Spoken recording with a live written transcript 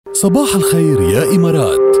صباح الخير يا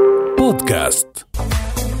إمارات بودكاست.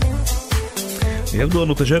 يبدو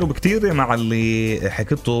أنه تجارب كتير مع اللي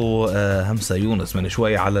حكيته همسة يونس من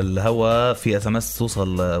شوي على الهوا. في SMS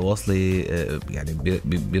توصل واصلي يعني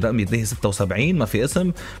برقم 276 ما في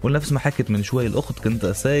اسم، والنفس ما حكت من شوي الأخت كنت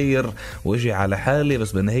أساير وإجي على حالي،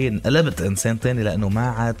 بس بالنهاية انقلبت إنسان تاني لأنه ما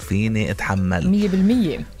عاد فيني أتحمل.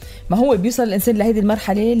 100%. ما هو بيوصل الإنسان لهذه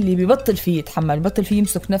المرحلة اللي بيبطل فيه يتحمل، بيبطل فيه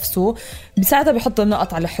يمسك نفسه، بساعتها بيحط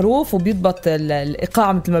النقط على الحروف وبيضبط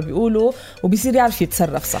الإيقاع مثل ما بيقولوا، وبيصير يعرف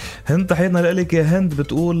يتصرف صح. هند تحياتنا لك يا هند،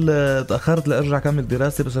 بتقول تأخرت لأرجع كمل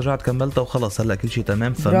دراستي بس رجعت كملتها وخلص هلأ كل شيء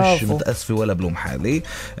تمام، فمش برافو. متأسفة ولا بلوم حالي.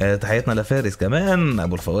 تحياتنا لفارس كمان،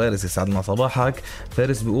 أبو الفوارس يسعدنا صباحك.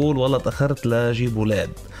 فارس بيقول والله تأخرت لجيب ولاد،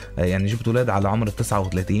 يعني جبت ولاد على عمر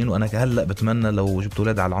 39، وأنا هلأ بتمنى لو جبت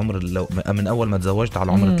ولاد على عمر من أول ما تزوجت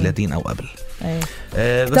على عمر 30 أو قبل.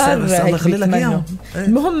 بس الله يخلي لك إياهم.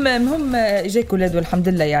 المهم اجاك ولاد والحمد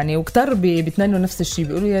لله يعني، وكتر بيتمنوا نفس الشيء،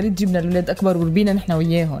 بيقولوا يا ريت جبنا الولاد اكبر وربينا نحن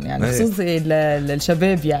وياهم يعني، خصوصي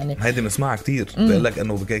للشباب يعني. هيدي بنسمعها كتير، بقول لك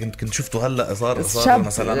انه كنت شفته هلا صار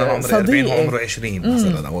مثلا انا عمري 40 وهو عمره 20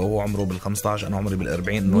 مثلا، او هو عمره بال15 انا عمري بال40،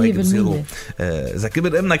 انه هيك بصيروا اذا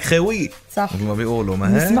كبر ابنك خاوي صح مثل ما بيقولوا. ما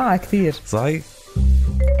بنسمعها كتير صحيح.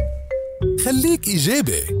 خليك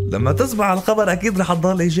إيجابي، لما تصبح على الخبر أكيد رح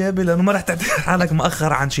تضل إيجابي، لأنه ما رح تعتبر حالك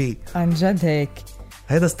مأخر عن شيء. عن جد هيك.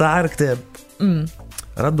 هيدا استعار كتاب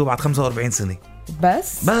ردوا بعد 45 سنة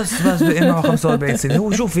بس بقي معه 45 سنة.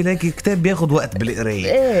 هو شوف يلاقي كتاب بياخد وقت بالقراية.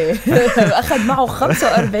 ايه أخذ معه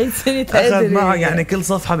 45 سنة أخذ معه يعني كل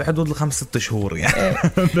صفحة بحدود 5-6 شهور يعني.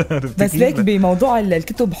 بس ليك بموضوع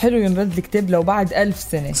الكتب حلو ينرد الكتاب لو بعد 1000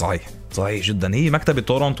 سنة. صحيح جدا. هي مكتبة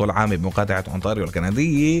تورونتو العامة بمقاطعة أونتاريو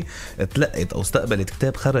الكندية تلقت أو استقبلت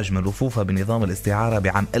كتاب خرج من رفوفها بنظام الاستعارة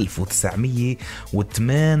بعام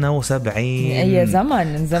 1978. أي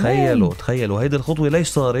زمن. تخيلوا هيدي الخطوة ليش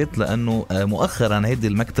صارت؟ لأنه مؤخرا هيدي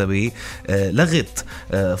المكتبة لغت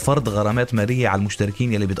فرض غرامات مالية على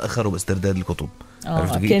المشتركين يلي بيتأخروا باسترداد الكتب.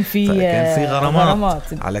 كان في غرامات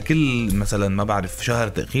على كل مثلا ما بعرف شهر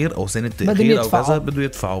تأخير أو سنة تأخير أو كذا بده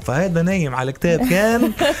يدفعوا. فهذا نايم على الكتاب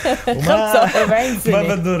كان 45 سنة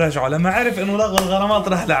ما بده يرجعوا. لما عرف إنه لغوا الغرامات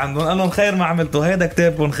راح لعندهم قال لهم خير ما عملتوا، هيدا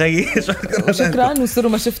كتابكم خيي شكرا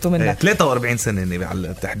وصروا ما شفتوا منك. 43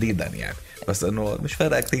 سنة تحديدا يعني، بس انه مش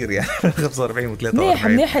فارقه كتير يعني 45 و43.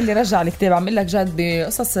 منيح اللي رجع الكتاب. عم لك جاد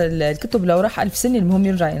بقصص الكتب لو راح 1000 سنة المهم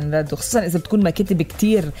يرجع ينرد، خصوصا اذا بتكون مكاتب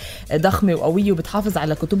كتير ضخمه وقويه وبتحافظ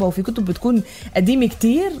على كتبها، وفي كتب بتكون قديمه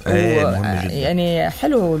كتير يعني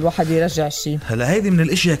حلو الواحد يرجع الشيء. هلا هيدي من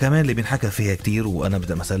الاشياء كمان اللي بنحكى فيها كتير، وانا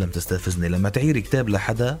بدي مثلا تستفزني لما تعيري كتاب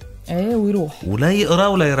لحدا ويروح ولا يقرا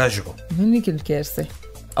ولا يرجعه. هنيك الكارثه.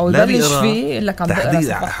 او يبلش فيه لك عم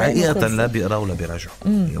تحديد حقيقه لا بيقرا ولا بيرجعوا.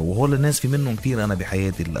 وهول الناس في منهم كتير انا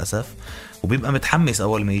بحياتي للاسف، وبيبقى متحمس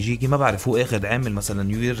اول ما يجيكي ما بعرف هو اخذ عامل مثلا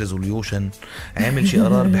نيو يير ريزوليوشن، عامل شيء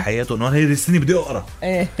قرار بحياته انه هي السنه بدي اقرا.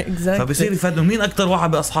 فبصير يفادوا مين اكتر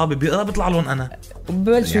واحد باصحابي بيقرا بيطلع لهم انا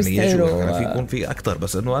يعني يعني يكون في اكتر،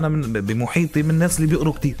 بس انه انا بمحيطي من الناس اللي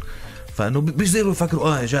بيقروا كتير، فانه بيصيروا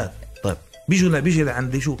يفكروا يا جاد طيب بيجي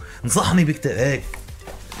لعندي شو نصحني بكتاب هيك،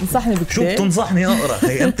 نصحني بكتاب شو بتنصحني اقرا؟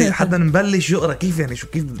 هي انت حدا نبلش يقرا كيف يعني؟ شو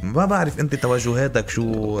كيف ما بعرف انت توجهاتك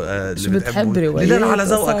شو اللي بتحبه؟ لا على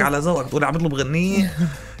ذوقك تقول عم بطلب غنيه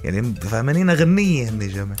يعني فهمانينا غنيه هني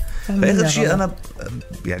جماعه. فاخر شيء انا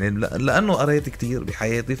يعني لانه قريت كتير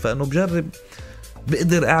بحياتي، فانه بجرب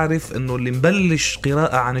بقدر اعرف انه اللي مبلش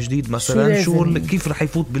قراءة عن جديد مثلا شو كيف رح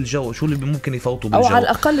يفوت بالجو، شو اللي ممكن يفوتوا بالجو، او على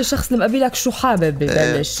الاقل الشخص اللي مقابلك شو حابب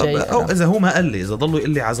يبلش او اذا هو ما قال لي، اذا ضلوا يقول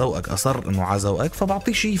لي على ذوقك اصر انه على ذوقك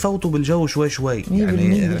فبعطيه شيء يفوتوا بالجو شوي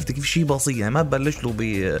يعني. عرفت كيف؟ شيء بسيط يعني، ما ببلش له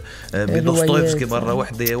بدوستويفسكي مره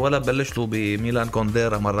واحدة ولا ببلش له بميلان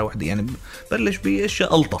كونديرا مره واحدة يعني، ببلش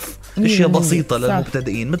باشياء الطف، اشياء بسيطه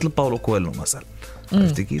للمبتدئين مثل باولو كويلو مثلا.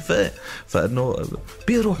 عرفتي كيف؟ فانه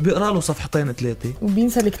بيروح بيقرا له صفحتين 3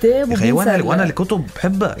 وبينسى الكتاب وبينسى. وانا الكتب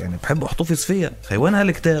بحبها يعني، بحب احتفظ فيها. وين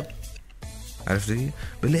هالكتاب؟ عرفتي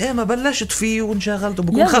باللي ما بلشت فيه وانشغلت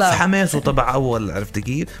بكون خف حماسه تبع اول. عرفتي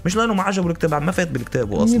كيف؟ مش لانه ما عجبه الكتاب، ما فات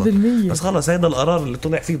بالكتاب اصلا، بس خلص هيدا القرار اللي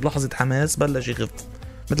طلع فيه بلحظه حماس بلش يخف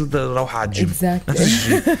مثل روحة على الجيم.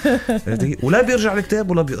 ولا بيرجع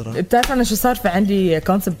الكتاب ولا بيقرأ. بتعرف أنا شو صار في عندي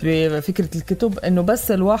كونسبت بفكرة الكتب، إنه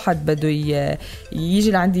بس الواحد بده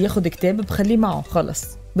يجي لعندي ياخد كتاب بخليه معه خلص،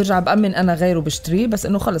 برجع بأمن أنا غيره بشتريه، بس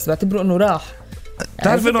إنه خلص بعتبره إنه راح.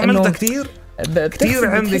 تعرف إنه عملتها كتير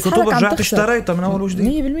عندي كتب رجعت اشتريتها من أول وجديد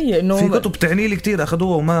 100%. إنه في كتب تعني لي كتير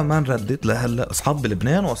أخذوها وما نردت لهلا، أصحاب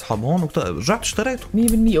بلبنان وأصحاب هون رجعت اشتريته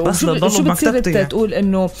 100%. بس شو بتصير تقول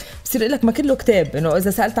إنه بصير لك ما كله كتاب، إنه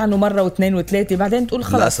إذا سألت عنه مرة واثنين وثلاثة بعدين تقول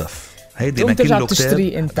خلاص للأسف هيدي ما كله كتاب.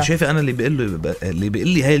 انت شايفه انا اللي بيقول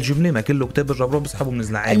لي هاي الجمله ما كله كتاب، برجع بروح بسحبه من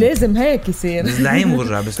الزلعيم. لازم هيك يصير من الزلعيم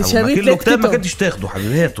وبرجع بسحبه. ما كله كتاب ما كنتش تاخده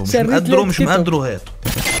حبيبي، هاته مش مقدره هاته.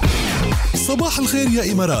 صباح الخير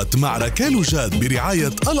يا إمارات مع راكيل وجاد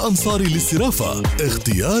برعاية الأنصاري للصرافة،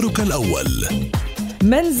 اختيارك الأول.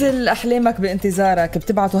 منزل أحلامك بانتظارك.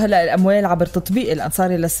 بتبعتوا هلأ الأموال عبر تطبيق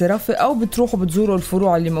الأنصاري للصرافة، أو بتروحوا بتزوروا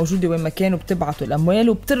الفروع اللي موجودة وين ما كانوا، بتبعتوا الأموال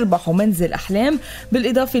وبتربحوا منزل أحلام،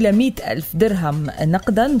 بالإضافة ل100,000 درهم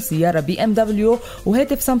نقدا، سيارة BMW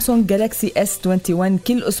وهاتف سامسونج جالاكسي S21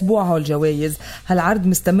 كل أسبوع. هول الجوائز. هالعرض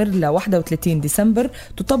مستمر ل 31 ديسمبر.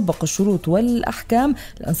 تطبق الشروط والأحكام.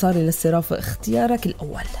 الأنصاري للصرافة، اختيارك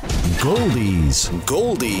الأول.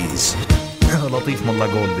 جولديز لطيف والله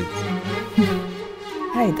جولدي.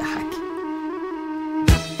 هيدا حكي.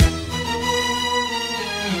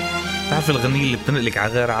 تعرف الغنية اللي بتنقلك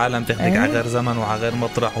على غير عالم، تاخدك على غير زمن وعلى غير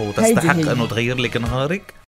مطرح، وتستحق انه تغير لك نهارك.